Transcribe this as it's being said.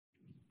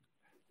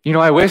You know,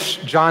 I wish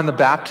John the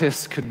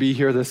Baptist could be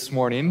here this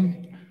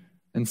morning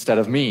instead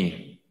of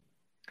me.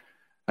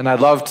 And I'd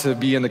love to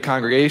be in the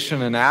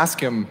congregation and ask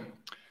him,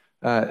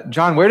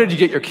 John, where did you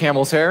get your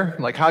camel's hair?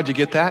 Like, how'd you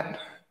get that?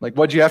 Like,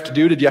 what'd you have to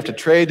do? Did you have to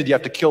trade? Did you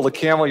have to kill the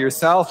camel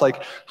yourself?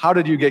 Like, how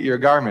did you get your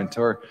garment?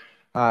 Or,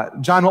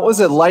 John, what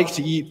was it like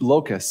to eat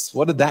locusts?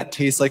 What did that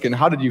taste like? And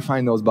how did you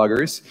find those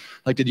buggers?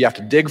 Like, did you have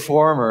to dig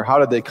for them? Or how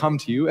did they come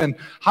to you? And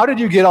how did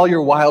you get all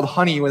your wild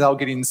honey without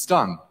getting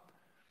stung?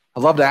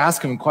 I'd love to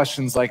ask him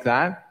questions like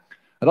that.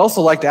 I'd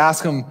also like to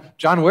ask him,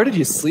 John, where did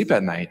you sleep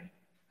at night?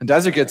 The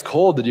desert gets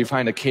cold. Did you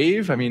find a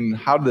cave? I mean,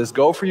 how did this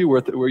go for you?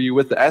 Were you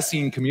with the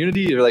Essene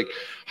community? Or like,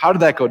 how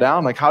did that go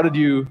down? Like, how did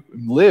you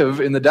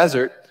live in the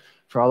desert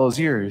for all those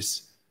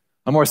years?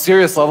 On a more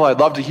serious level, I'd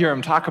love to hear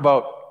him talk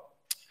about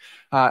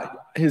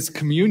his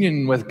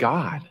communion with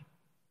God.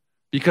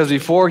 Because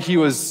before he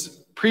was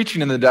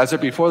preaching in the desert,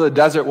 before the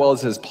desert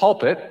was his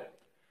pulpit,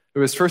 it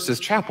was first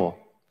his chapel,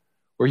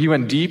 where he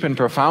went deep and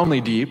profoundly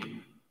deep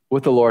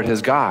with the Lord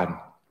his God.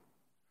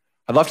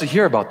 I'd love to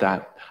hear about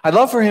that. I'd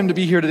love for him to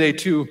be here today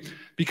too,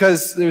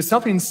 because there's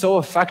something so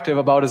effective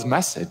about his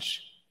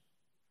message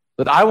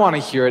that I want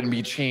to hear it and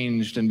be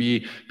changed and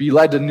be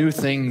led to new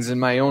things in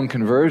my own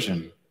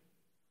conversion.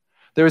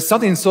 There is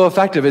something so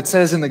effective. It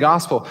says in the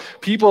gospel,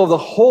 people of the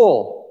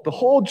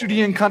whole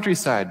Judean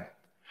countryside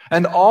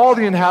and all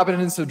the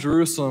inhabitants of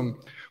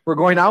Jerusalem were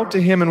going out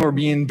to him and were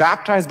being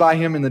baptized by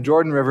him in the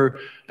Jordan River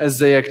as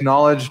they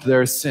acknowledged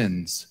their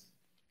sins.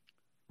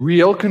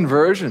 Real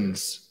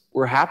conversions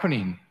were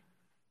happening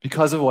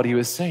because of what he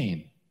was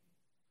saying.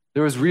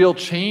 There was real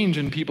change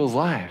in people's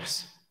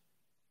lives.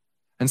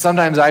 And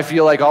sometimes I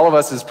feel like all of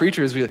us as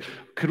preachers,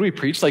 could we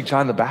preach like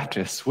John the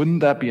Baptist? Wouldn't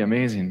that be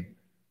amazing?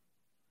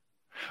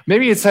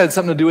 Maybe it's had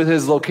something to do with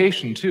his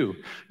location too.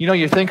 You know,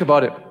 you think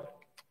about it.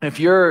 If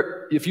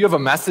you have a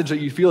message that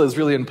you feel is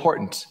really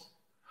important,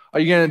 are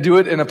you going to do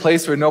it in a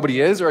place where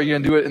nobody is, or are you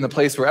going to do it in the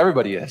place where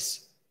everybody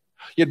is?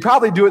 You'd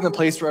probably do it in the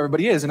place where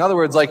everybody is. In other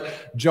words,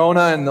 like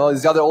Jonah and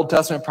those other Old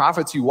Testament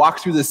prophets, you walk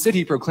through the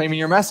city proclaiming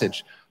your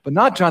message. But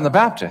not John the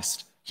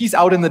Baptist. He's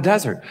out in the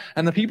desert,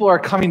 and the people are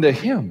coming to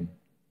him.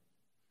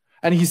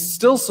 And he's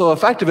still so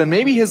effective, and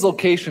maybe his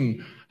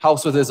location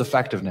helps with his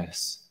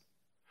effectiveness.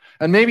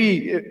 And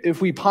maybe if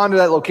we ponder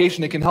that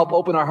location, it can help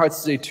open our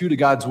hearts today too to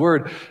God's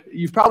word.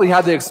 You've probably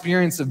had the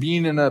experience of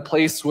being in a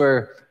place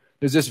where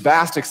there's just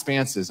vast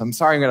expanses. I'm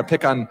sorry, I'm going to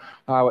pick on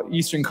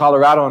eastern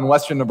Colorado and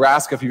western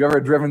Nebraska. If you've ever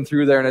driven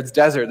through there and it's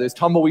desert, there's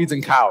tumbleweeds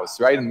and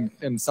cows, right,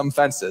 and some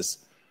fences.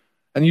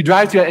 And you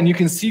drive through it and you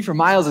can see for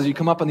miles as you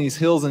come up on these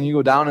hills and you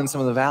go down in some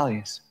of the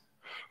valleys.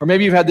 Or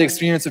maybe you've had the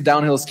experience of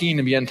downhill skiing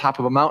and being on top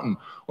of a mountain,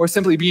 or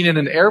simply being in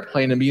an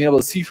airplane and being able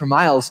to see for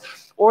miles,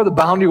 or the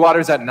boundary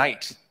waters at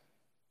night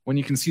when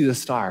you can see the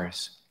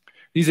stars.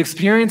 These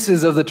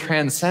experiences of the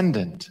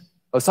transcendent,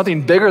 of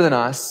something bigger than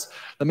us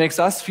that makes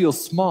us feel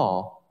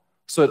small,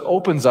 so it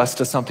opens us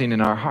to something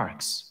in our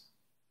hearts.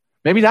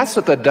 Maybe that's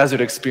what that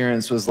desert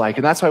experience was like.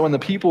 And that's why when the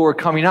people were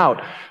coming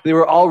out, they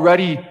were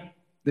already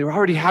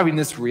having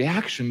this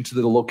reaction to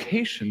the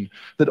location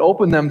that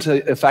opened them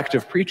to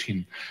effective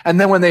preaching. And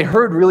then when they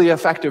heard really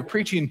effective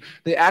preaching,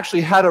 they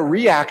actually had a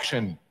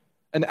reaction,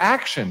 an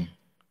action,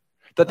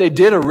 that they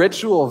did a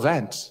ritual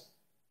event.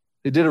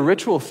 They did a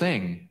ritual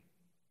thing.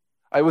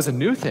 It was a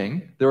new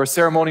thing. There were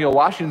ceremonial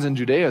washings in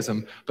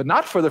Judaism, but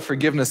not for the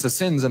forgiveness of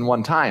sins in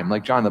one time,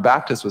 like John the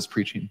Baptist was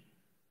preaching.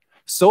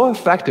 So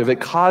effective, it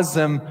caused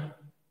them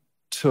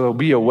to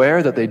be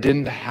aware that they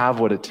didn't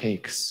have what it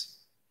takes.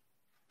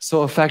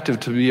 So effective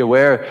to be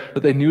aware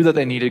that they knew that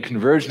they needed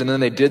conversion, and then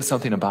they did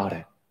something about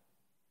it.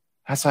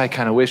 That's why I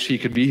kind of wish he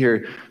could be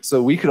here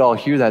so we could all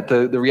hear that.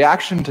 The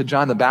reaction to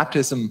John the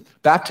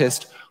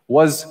Baptist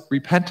was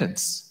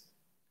repentance.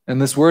 And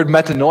this word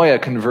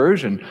metanoia,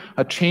 conversion,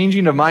 a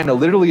changing of mind,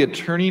 literally a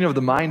turning of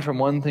the mind from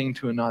one thing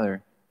to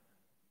another.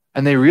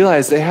 And they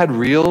realized they had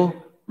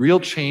real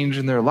change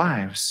in their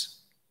lives.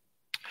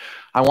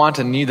 I want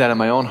and need that in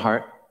my own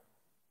heart.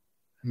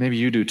 Maybe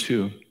you do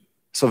too.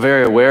 So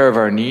very aware of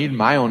our need,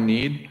 my own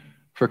need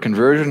for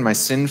conversion, my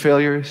sin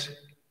failures.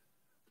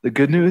 The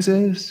good news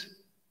is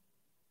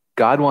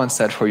God wants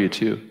that for you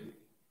too.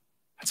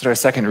 That's what our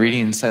second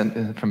reading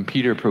from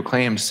Peter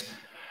proclaims.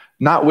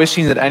 Not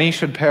wishing that any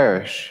should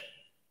perish,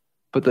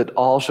 but that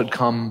all should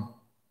come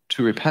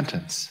to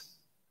repentance.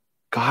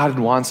 God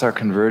wants our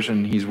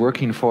conversion. He's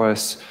working for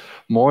us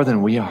more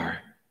than we are,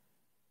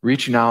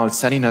 reaching out,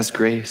 sending us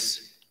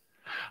grace.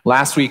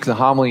 Last week, the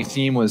homily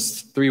theme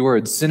was 3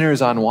 words,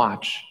 sinners on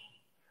watch.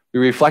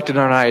 We reflected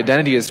on our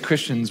identity as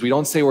Christians. We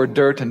don't say we're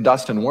dirt and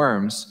dust and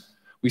worms.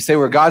 We say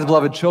we're God's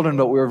beloved children,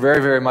 but we're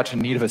very, very much in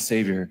need of a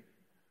Savior.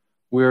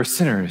 We're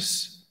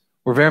sinners.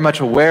 We're very much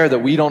aware that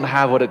we don't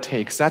have what it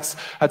takes.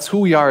 That's who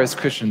we are as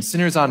Christians,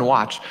 sinners on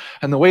watch.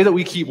 And the way that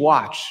we keep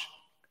watch,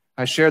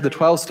 I shared the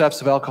 12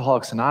 steps of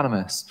Alcoholics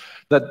Anonymous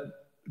that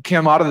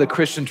came out of the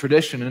Christian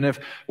tradition. And if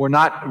we're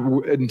not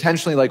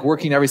intentionally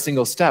working every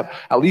single step,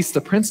 at least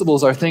the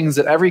principles are things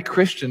that every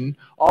Christian,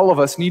 all of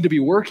us, need to be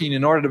working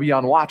in order to be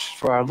on watch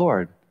for our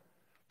Lord.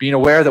 being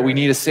aware that we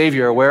need a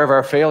Savior, aware of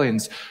our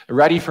failings,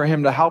 ready for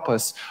Him to help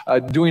us,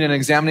 doing an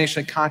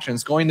examination of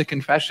conscience, going to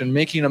confession,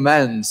 making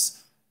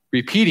amends,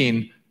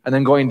 repeating, and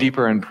then going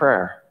deeper in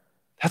prayer.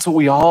 That's what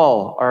we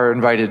all are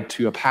invited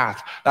to, a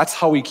path. That's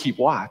how we keep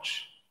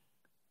watch.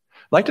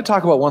 I'd like to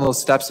talk about one of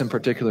those steps in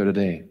particular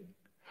today.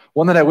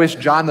 One that I wish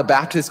John the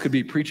Baptist could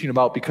be preaching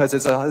about, because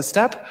it's a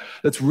step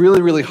that's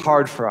really, really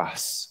hard for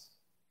us.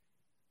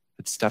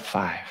 It's step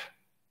 5.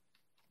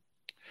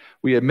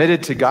 We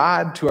admitted to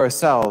God, to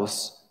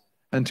ourselves,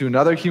 and to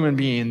another human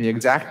being the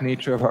exact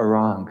nature of our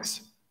wrongs.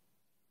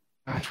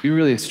 Gosh, we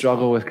really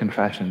struggle with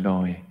confession,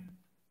 don't we?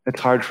 It's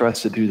hard for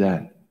us to do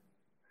that.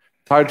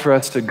 It's hard for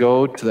us to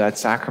go to that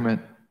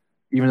sacrament,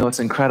 even though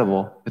it's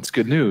incredible, it's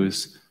good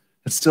news.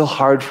 It's still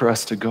hard for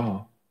us to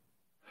go.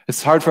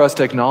 It's hard for us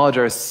to acknowledge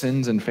our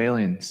sins and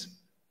failings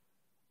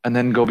and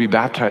then go be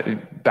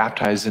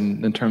baptized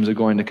in terms of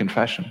going to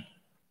confession.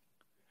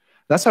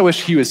 That's why I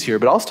wish he was here,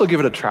 but I'll still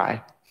give it a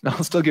try.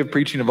 I'll still give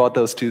preaching about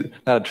those two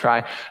that a try.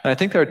 And I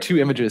think there are 2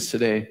 images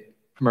today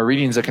from our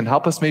readings that can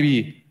help us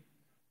maybe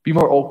be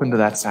more open to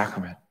that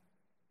sacrament.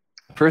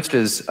 First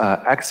is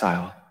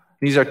exile.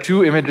 These are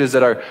 2 images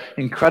that are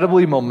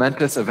incredibly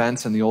momentous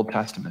events in the Old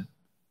Testament.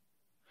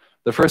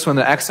 The first one,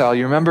 the exile.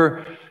 You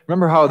remember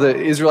how the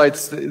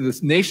Israelites,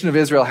 this nation of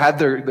Israel, had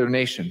their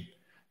nation.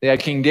 They had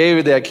King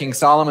David, they had King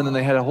Solomon, and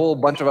they had a whole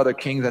bunch of other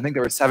kings. I think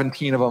there were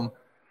 17 of them.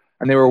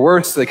 And they were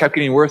worse. They kept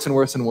getting worse and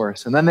worse and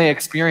worse. And then they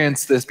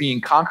experienced this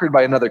being conquered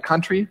by another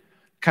country,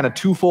 kind of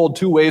twofold,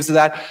 2 waves of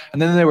that. And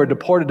then they were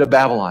deported to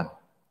Babylon,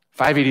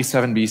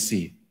 587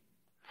 BC.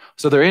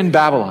 So they're in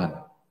Babylon.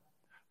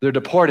 They're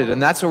deported.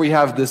 And that's where we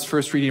have this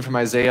first reading from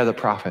Isaiah the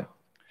prophet.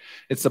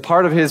 It's the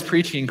part of his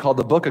preaching called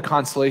the Book of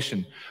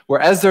Consolation,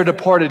 where as they're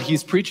deported,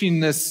 he's preaching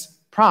this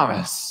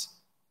promise,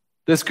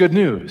 this good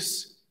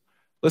news.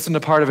 Listen to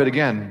part of it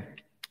again.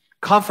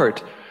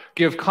 Comfort,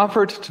 give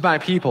comfort to my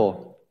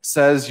people,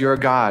 says your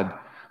God.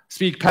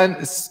 Speak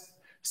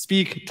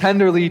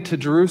tenderly to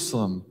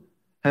Jerusalem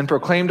and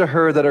proclaim to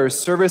her that her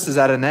service is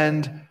at an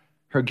end,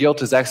 her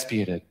guilt is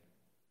expiated.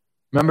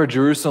 Remember,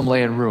 Jerusalem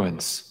lay in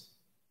ruins.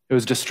 It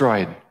was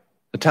destroyed.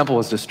 The temple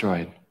was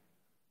destroyed.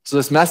 So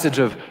this message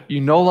of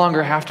you no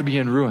longer have to be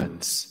in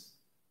ruins.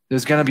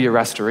 There's going to be a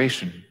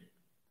restoration.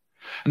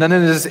 And then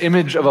there's this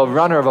image of a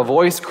runner, of a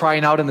voice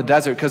crying out in the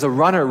desert, because a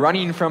runner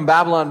running from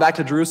Babylon back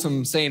to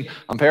Jerusalem saying,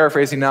 I'm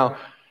paraphrasing now,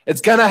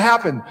 it's going to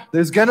happen.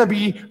 There's going to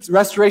be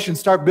restoration.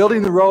 Start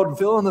building the road,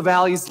 fill in the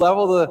valleys,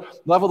 level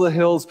the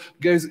hills.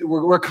 Guys,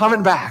 we're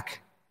coming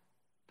back.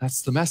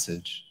 That's the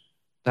message.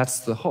 That's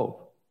the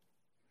hope.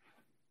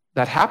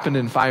 That happened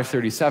in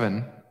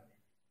 537,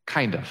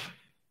 kind of.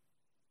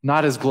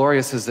 Not as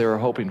glorious as they were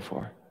hoping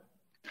for.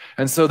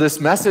 And so this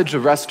message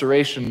of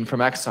restoration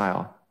from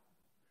exile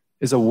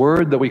is a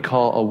word that we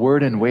call a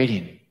word in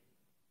waiting.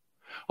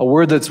 A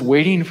word that's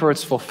waiting for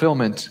its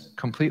fulfillment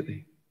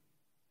completely.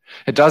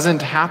 It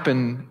doesn't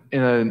happen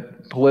in a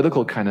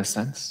political kind of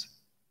sense,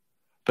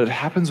 but it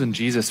happens when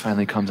Jesus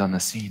finally comes on the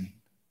scene.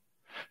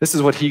 This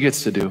is what he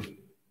gets to do.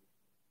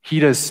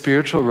 He does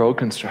spiritual road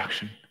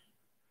construction,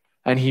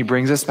 and he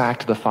brings us back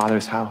to the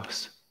Father's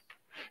house.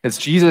 It's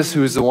Jesus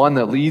who is the one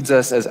that leads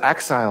us as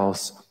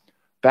exiles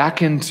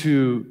back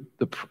into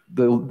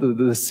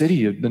the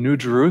city of the New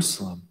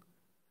Jerusalem.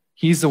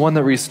 He's the one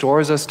that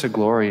restores us to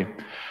glory.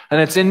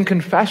 And it's in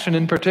confession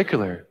in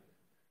particular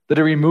that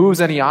it removes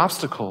any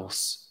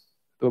obstacles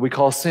that we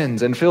call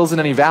sins and fills in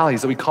any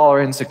valleys that we call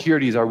our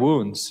insecurities, our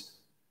wounds.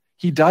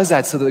 He does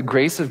that so that the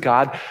grace of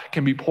God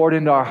can be poured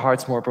into our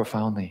hearts more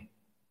profoundly.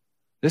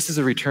 This is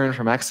a return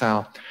from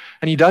exile.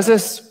 And he does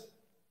this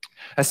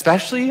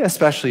especially,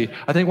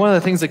 I think one of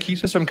the things that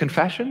keeps us from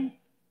confession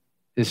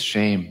is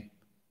shame.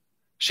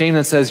 Shame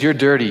that says you're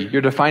dirty,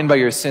 you're defined by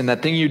your sin,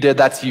 that thing you did,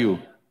 that's you.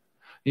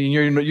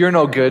 You're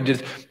no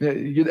good.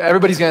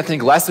 Everybody's going to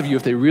think less of you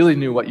if they really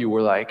knew what you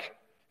were like.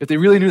 If they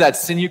really knew that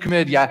sin you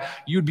committed, yeah,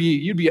 you'd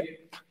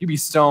be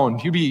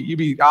stoned, you'd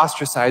be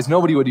ostracized,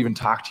 nobody would even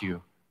talk to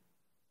you.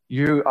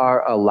 You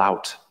are a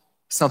lout,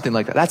 something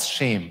like that. That's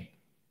shame.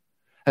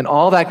 And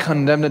all that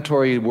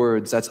condemnatory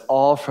words, that's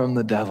all from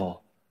the devil.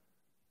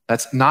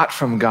 That's not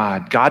from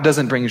God. God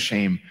doesn't bring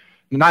shame.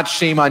 Not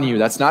shame on you.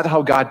 That's not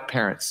how God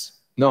parents.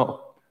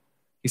 No.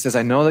 He says,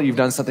 I know that you've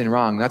done something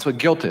wrong. That's what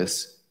guilt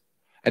is.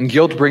 And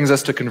guilt brings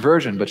us to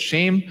conversion. But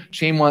shame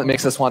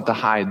makes us want to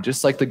hide,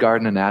 just like the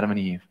garden in Adam and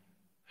Eve.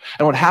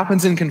 And what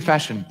happens in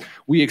confession,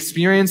 we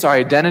experience our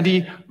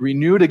identity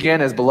renewed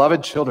again as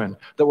beloved children,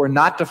 that we're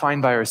not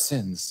defined by our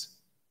sins.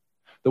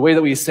 The way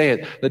that we say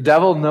it, the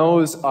devil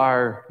knows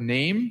our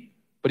name,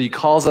 but he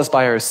calls us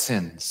by our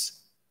sins.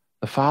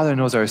 The Father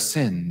knows our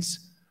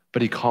sins,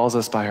 but he calls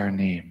us by our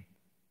name.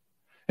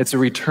 It's a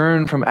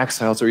return from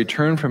exile. It's a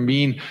return from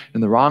being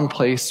in the wrong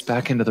place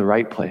back into the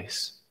right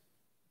place.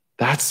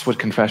 That's what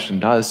confession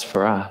does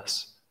for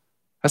us.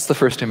 That's the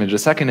first image. The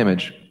second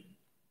image,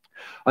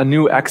 a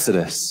new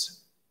exodus.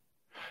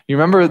 You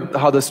remember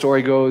how the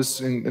story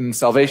goes in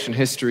salvation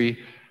history?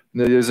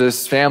 There's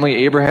this family,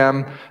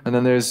 Abraham, and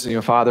then there's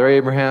Father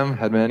Abraham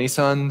had many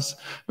sons.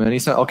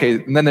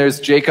 Okay, and then there's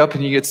Jacob,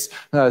 and he gets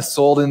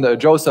sold into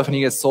Joseph, and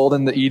he gets sold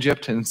into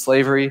Egypt in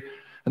slavery.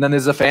 And then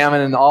there's a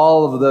famine, and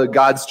all of the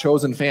God's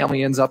chosen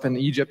family ends up in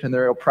Egypt, and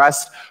they're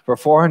oppressed for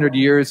 400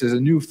 years. There's a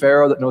new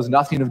Pharaoh that knows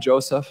nothing of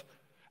Joseph,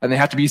 and they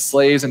have to be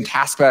slaves and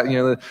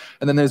taskmasters.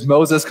 And then there's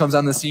Moses comes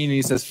on the scene, and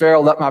he says,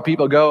 "Pharaoh, let my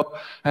people go."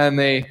 And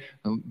the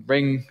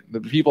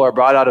people are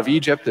brought out of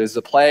Egypt. There's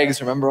the plagues.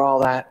 Remember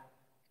all that?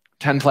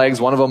 10 plagues.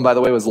 One of them, by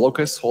the way, was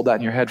locusts. Hold that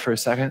in your head for a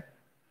second.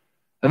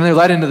 And then they're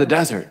led into the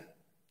desert.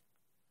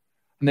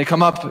 And they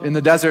come up in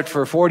the desert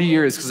for 40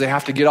 years because they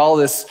have to get all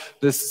this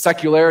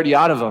secularity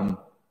out of them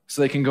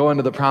so they can go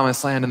into the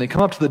promised land. And they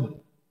come up to the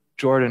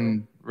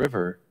Jordan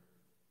River.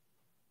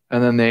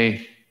 And then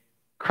they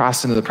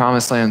cross into the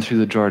promised land through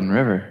the Jordan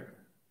River.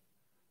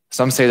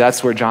 Some say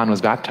that's where John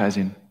was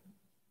baptizing. And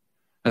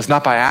it's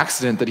not by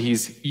accident that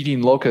he's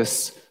eating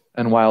locusts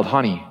and wild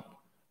honey.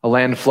 A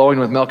land flowing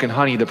with milk and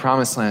honey, the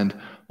promised land.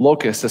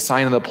 Locusts, a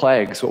sign of the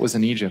plagues, what was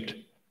in Egypt.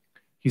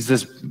 He's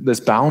this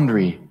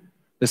boundary,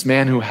 this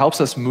man who helps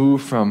us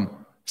move from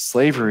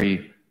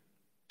slavery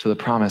to the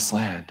promised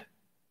land.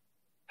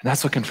 And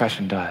that's what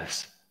confession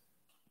does.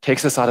 It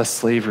takes us out of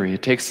slavery.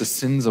 It takes the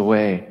sins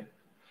away.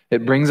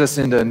 It brings us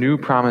into a new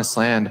promised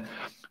land.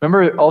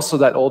 Remember also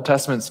that Old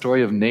Testament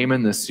story of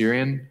Naaman the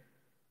Syrian,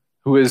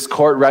 who his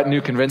court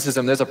retinue convinces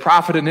him, there's a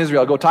prophet in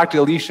Israel, go talk to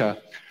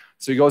Elisha.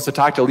 So he goes to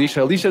talk to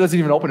Elisha. Elisha doesn't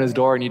even open his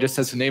door, and he just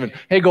says to Naaman,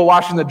 hey, go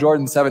wash in the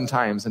Jordan 7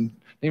 times. And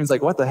Naaman's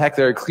like, what the heck?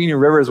 There are cleaner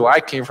rivers where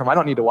I came from. I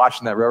don't need to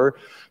wash in that river.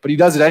 But he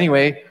does it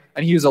anyway,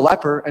 and he was a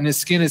leper, and his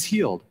skin is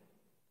healed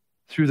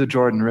through the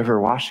Jordan River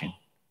washing.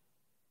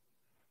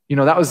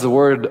 That was the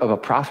word of a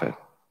prophet.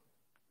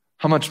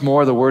 How much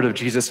more the word of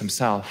Jesus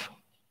himself?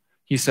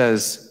 He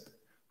says,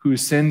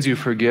 whose sins you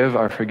forgive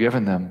are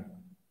forgiven them.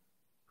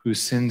 Whose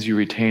sins you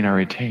retain are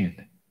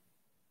retained.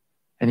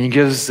 And he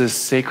gives this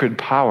sacred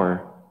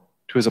power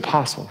to his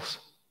apostles,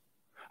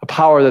 a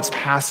power that's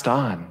passed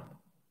on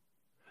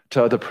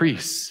to the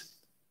priests.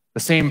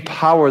 The same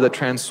power that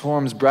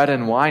transforms bread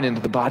and wine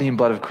into the body and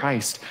blood of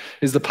Christ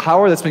is the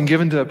power that's been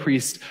given to a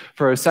priest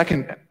for a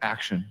second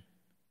action,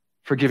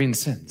 forgiving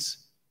sins.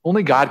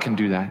 Only God can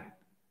do that.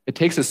 It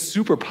takes a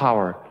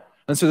superpower.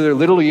 And so there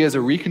literally is a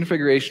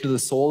reconfiguration of the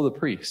soul of the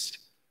priest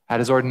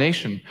at his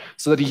ordination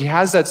so that he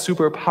has that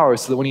superpower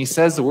so that when he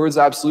says the words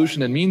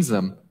absolution and means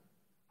them,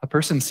 a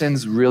person's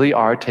sins really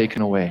are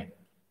taken away.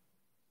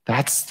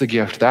 That's the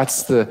gift.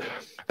 That's the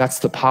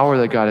power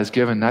that God has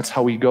given. That's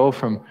how we go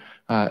from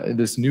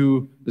this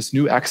new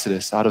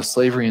exodus out of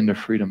slavery into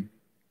freedom.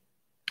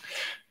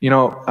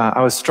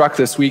 I was struck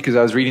this week as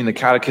I was reading the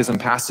catechism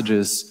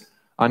passages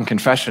on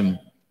confession.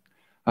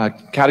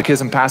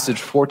 Catechism passage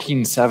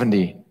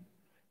 1470.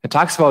 It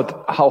talks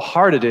about how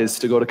hard it is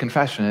to go to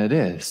confession, and it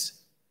is.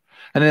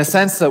 And in a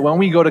sense that when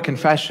we go to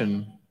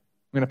confession,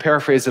 I'm going to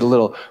paraphrase it a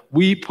little,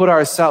 we put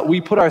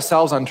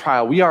ourselves on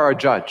trial. We are our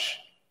judge.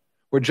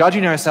 We're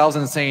judging ourselves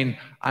and saying,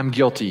 I'm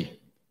guilty.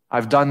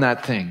 I've done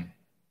that thing.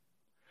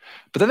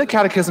 But then the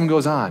catechism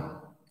goes on,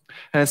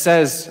 and it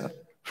says,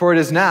 for it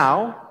is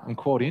now, I'm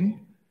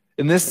quoting,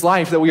 in this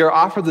life that we are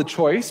offered the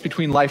choice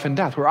between life and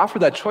death. We're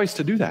offered that choice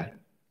to do that.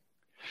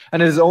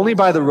 And it is only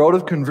by the road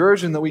of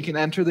conversion that we can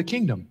enter the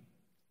kingdom,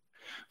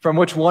 from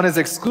which one is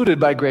excluded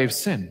by grave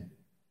sin.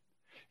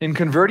 In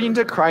converting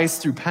to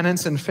Christ through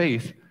penance and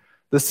faith,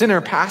 the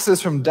sinner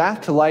passes from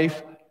death to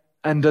life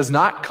and does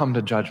not come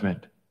to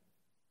judgment.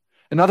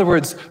 In other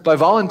words, by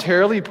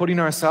voluntarily putting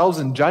ourselves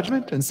in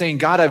judgment and saying,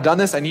 God, I've done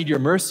this, I need your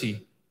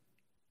mercy,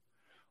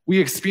 we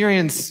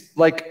experience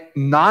like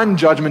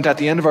non-judgment at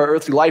the end of our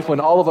earthly life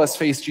when all of us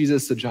face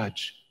Jesus the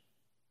judge.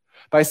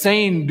 By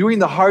saying, doing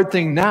the hard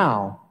thing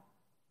now,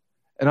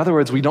 in other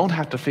words, we don't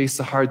have to face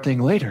the hard thing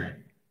later.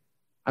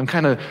 I'm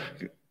kind of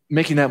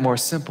making that more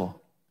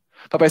simple.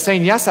 But by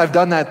saying, yes, I've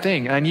done that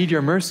thing, and I need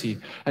your mercy,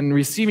 and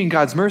receiving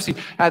God's mercy,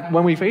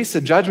 when we face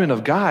the judgment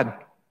of God,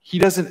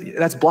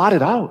 that's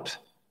blotted out.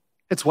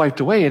 It's wiped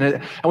away,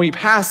 and we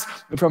pass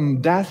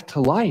from death to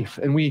life,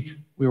 and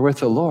we're with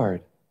the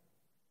Lord.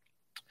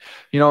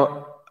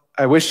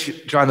 I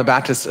wish John the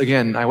Baptist,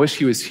 again, I wish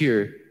he was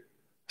here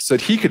so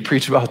that he could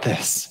preach about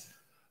this,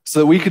 so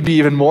that we could be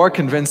even more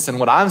convinced in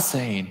what I'm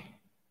saying.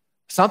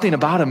 Something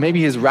about him,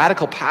 maybe his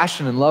radical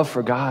passion and love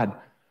for God,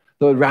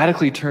 that would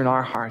radically turn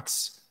our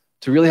hearts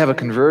to really have a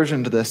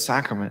conversion to this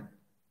sacrament.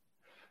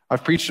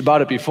 I've preached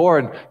about it before,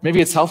 and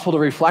maybe it's helpful to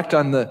reflect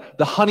on the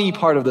honey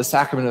part of the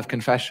sacrament of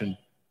confession,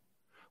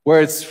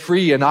 where it's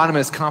free,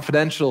 anonymous,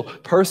 confidential,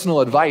 personal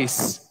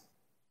advice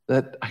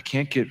that I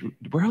can't get.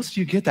 Where else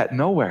do you get that?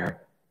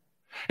 Nowhere.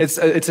 It's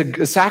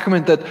a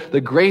sacrament that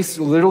the grace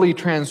literally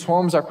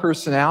transforms our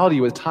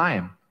personality with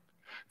time,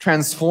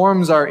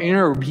 transforms our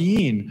inner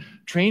being,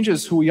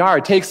 changes who we are,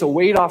 takes a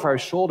weight off our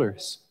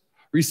shoulders,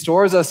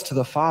 restores us to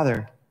the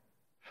Father,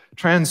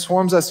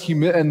 transforms us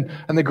and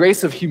the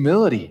grace of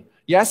humility.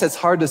 Yes, it's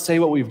hard to say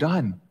what we've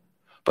done,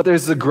 but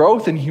there's the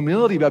growth in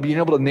humility by being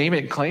able to name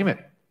it and claim it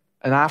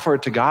and offer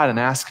it to God and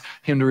ask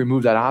him to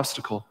remove that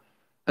obstacle.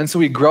 And so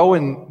we grow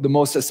in the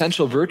most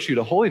essential virtue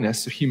to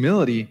holiness, to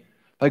humility,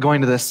 by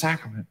going to this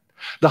sacrament.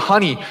 The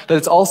honey, that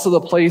it's also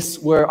the place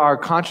where our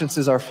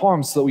consciences are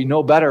formed so that we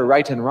know better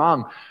right and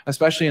wrong,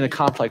 especially in a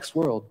complex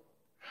world.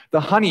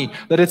 The honey,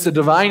 that it's a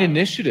divine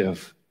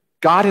initiative.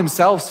 God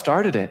himself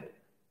started it.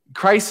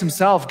 Christ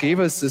himself gave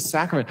us this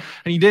sacrament,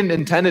 and he didn't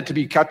intend it to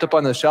be kept up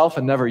on the shelf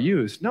and never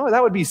used. No,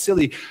 that would be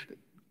silly.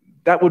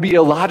 That would be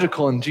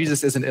illogical, and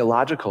Jesus isn't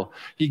illogical.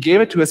 He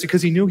gave it to us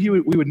because he knew we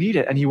would need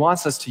it, and he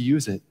wants us to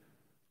use it,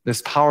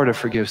 this power to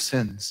forgive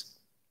sins.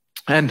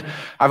 And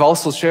I've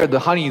also shared the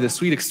honey, the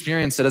sweet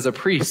experience that as a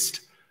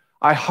priest,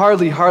 I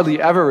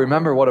hardly ever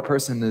remember what a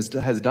person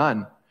has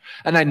done.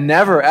 And I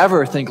never,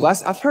 ever think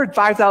less. I've heard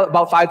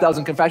about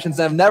 5,000 confessions,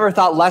 and I've never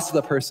thought less of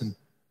the person.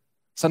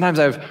 Sometimes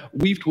I've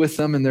wept with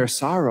them in their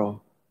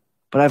sorrow,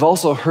 but I've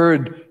also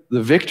heard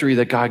the victory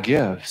that God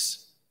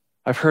gives.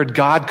 I've heard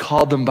God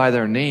called them by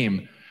their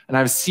name, and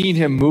I've seen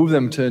him move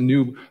them to a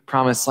new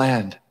promised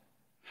land.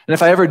 And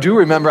if I ever do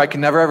remember, I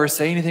can never ever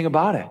say anything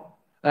about it.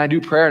 And I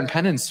do prayer and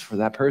penance for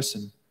that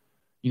person,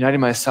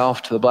 uniting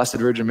myself to the Blessed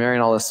Virgin Mary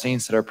and all the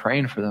saints that are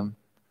praying for them.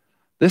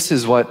 This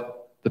is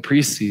what the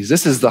priest sees.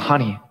 This is the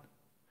honey.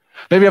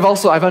 Maybe I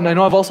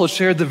know I've also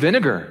shared the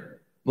vinegar,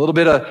 a little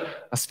bit of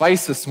a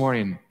spice this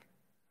morning,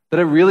 that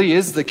it really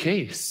is the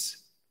case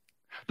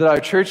that our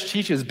church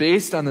teaches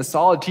based on the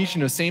solid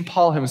teaching of St.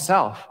 Paul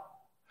himself,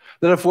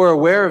 that if we're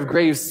aware of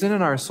grave sin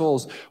in our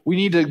souls, we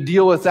need to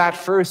deal with that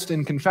first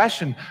in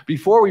confession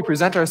before we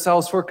present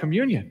ourselves for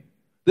communion.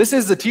 This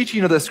is the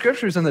teaching of the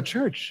scriptures in the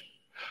church.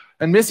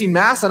 And missing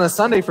Mass on a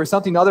Sunday for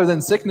something other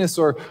than sickness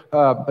or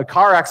a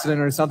car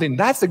accident or something,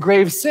 that's a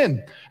grave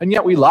sin. And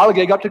yet we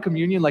lollygag up to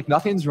communion like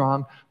nothing's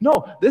wrong.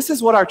 No, this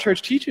is what our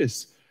church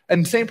teaches.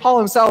 And St. Paul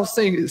himself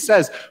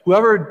says,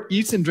 whoever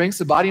eats and drinks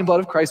the body and blood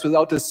of Christ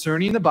without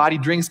discerning the body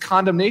drinks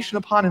condemnation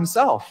upon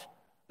himself.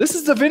 This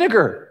is the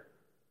vinegar.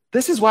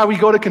 This is why we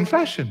go to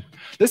confession.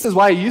 This is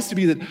why it used to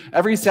be that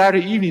every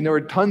Saturday evening there were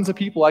tons of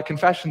people at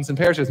confessions and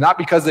parishes, not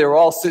because they were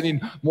all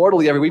sinning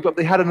mortally every week, but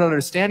they had an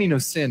understanding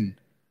of sin.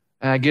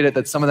 And I get it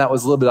that some of that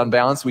was a little bit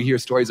unbalanced. We hear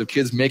stories of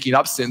kids making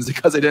up sins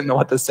because they didn't know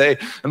what to say,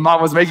 and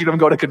mom was making them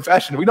go to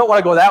confession. We don't want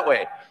to go that way.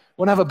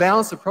 We want to have a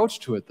balanced approach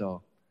to it,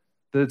 though,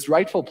 that its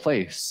rightful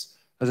place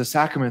as a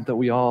sacrament that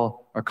we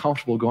all are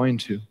comfortable going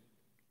to.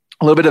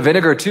 A little bit of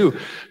vinegar, too,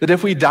 that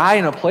if we die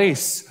in a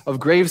place of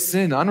grave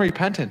sin,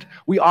 unrepentant,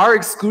 we are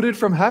excluded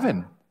from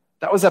heaven.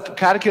 That was a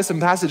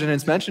catechism passage, and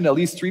it's mentioned at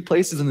least 3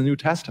 places in the New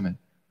Testament.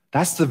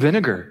 That's the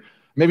vinegar.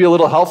 Maybe a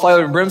little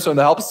hellfire and brimstone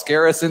to help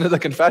scare us into the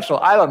confessional.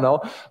 I don't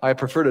know. I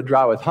prefer to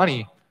draw with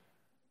honey.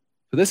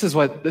 But this is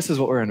what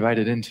we're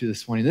invited into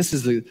this morning. This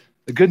is the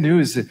good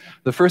news.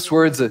 The first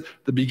words, the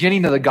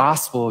beginning of the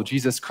gospel of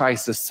Jesus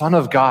Christ, the Son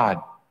of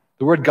God.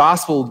 The word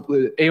gospel,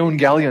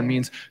 euangelion,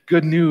 means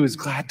good news,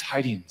 glad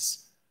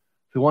tidings.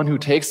 The one who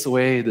takes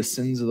away the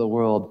sins of the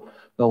world,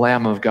 the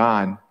Lamb of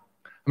God. I'm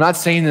not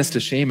saying this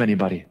to shame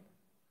anybody.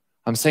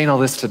 I'm saying all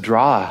this to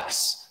draw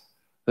us.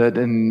 That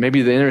in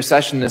maybe the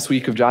intercession this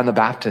week of John the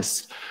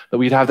Baptist, that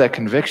we'd have that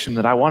conviction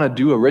that I want to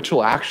do a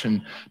ritual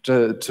action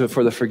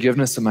for the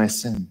forgiveness of my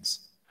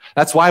sins.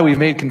 That's why we've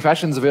made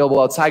confessions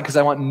available outside, because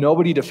I want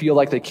nobody to feel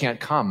like they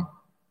can't come.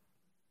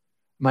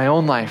 My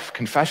own life,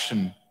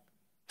 confession,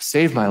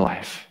 saved my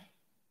life.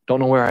 Don't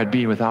know where I'd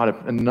be without it,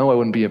 and no, I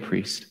wouldn't be a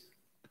priest. It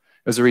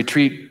was a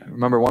retreat. I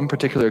remember one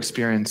particular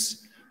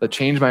experience that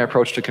changed my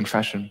approach to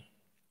confession.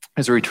 It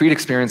was a retreat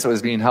experience that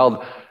was being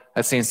held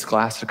at St.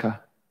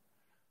 Scholastica.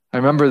 I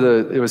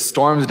remember it was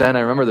Storm's Den. I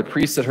remember the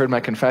priest that heard my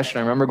confession.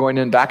 I remember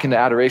going back into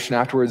adoration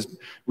afterwards,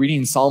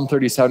 reading Psalm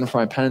 37 for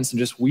my penance and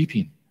just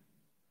weeping,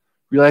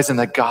 realizing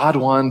that God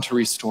wanted to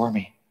restore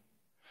me,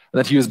 and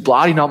that he was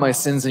blotting out my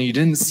sins and he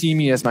didn't see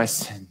me as my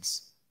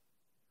sins.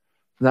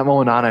 From that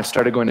moment on, I've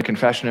started going to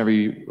confession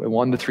every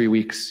 1 to 3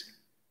 weeks.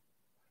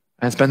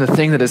 And it's been the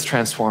thing that has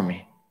transformed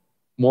me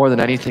more than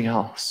anything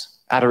else.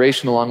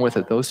 Adoration along with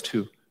it, those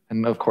two.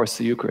 And of course,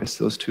 the Eucharist,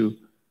 those two.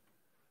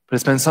 But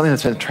it's been something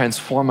that's been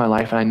transformed my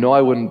life. And I know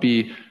I wouldn't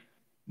be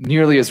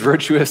nearly as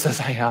virtuous as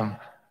I am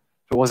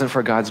if it wasn't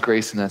for God's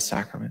grace in that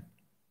sacrament.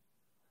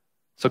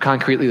 So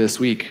concretely this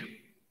week,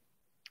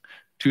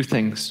 2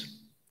 things.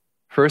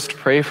 First,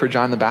 pray for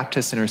John the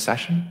Baptist's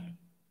intercession,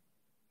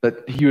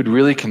 that he would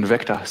really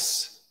convict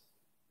us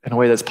in a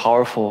way that's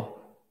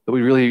powerful, that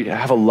we really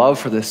have a love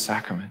for this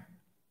sacrament.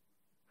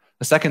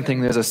 The second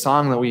thing, there's a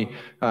song that we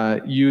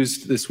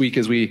used this week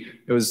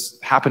as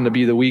happened to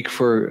be the week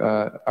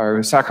for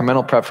our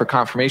sacramental prep for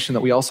confirmation,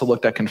 that we also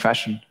looked at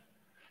confession.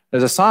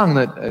 There's a song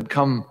that had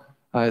come,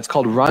 it's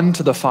called Run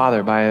to the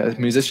Father by a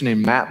musician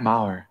named Matt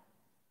Maurer.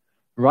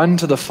 Run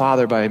to the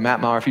Father by Matt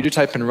Maurer. If you just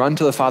type in Run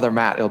to the Father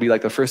Matt, it'll be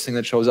like the first thing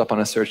that shows up on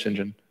a search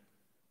engine.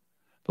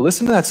 But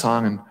listen to that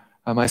song,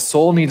 and my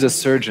soul needs a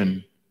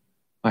surgeon.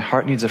 My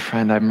heart needs a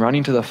friend. I'm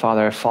running to the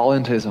Father. I fall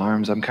into his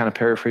arms. I'm kind of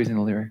paraphrasing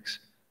the lyrics.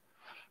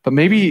 But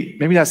maybe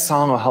that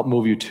song will help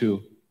move you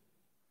too.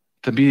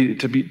 To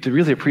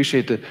really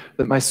appreciate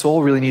that my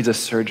soul really needs a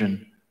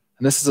surgeon.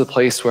 And this is a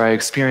place where I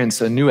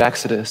experience a new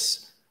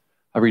exodus,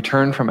 a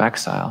return from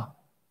exile.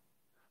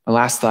 My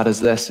last thought is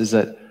this, is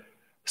that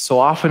so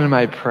often in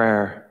my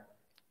prayer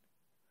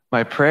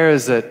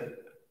is that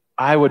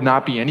I would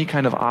not be any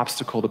kind of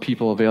obstacle to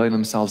people availing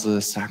themselves of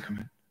this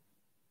sacrament.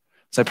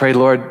 So I pray,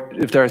 Lord,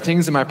 if there are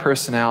things in my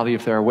personality,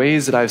 if there are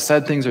ways that I've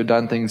said things or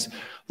done things,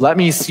 let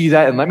me see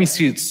that and let me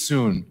see it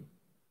soon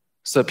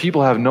so that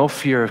people have no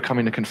fear of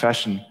coming to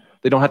confession.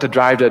 They don't have to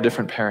drive to a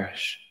different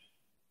parish.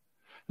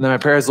 And then my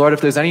prayer is, Lord,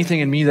 if there's anything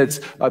in me that's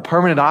a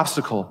permanent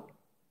obstacle,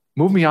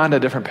 move me on to a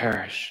different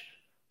parish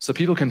so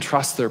people can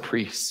trust their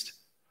priest,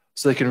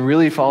 so they can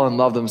really fall in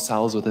love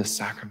themselves with this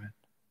sacrament,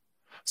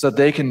 so that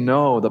they can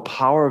know the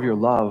power of your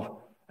love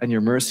and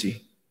your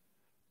mercy.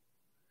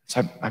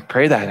 So I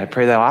pray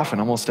that often,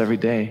 almost every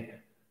day,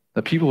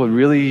 that people would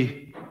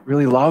really,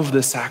 really love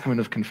this sacrament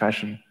of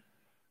confession,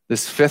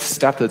 this fifth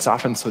step that's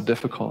often so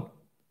difficult.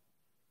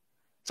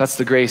 So that's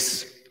the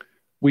grace.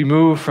 We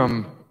move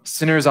from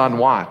sinners on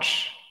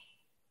watch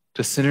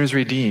to sinners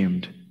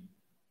redeemed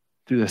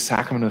through the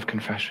sacrament of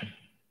confession.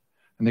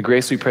 And the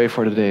grace we pray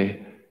for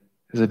today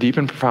is a deep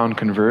and profound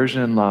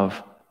conversion and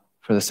love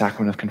for the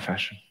sacrament of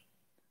confession.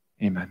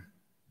 Amen.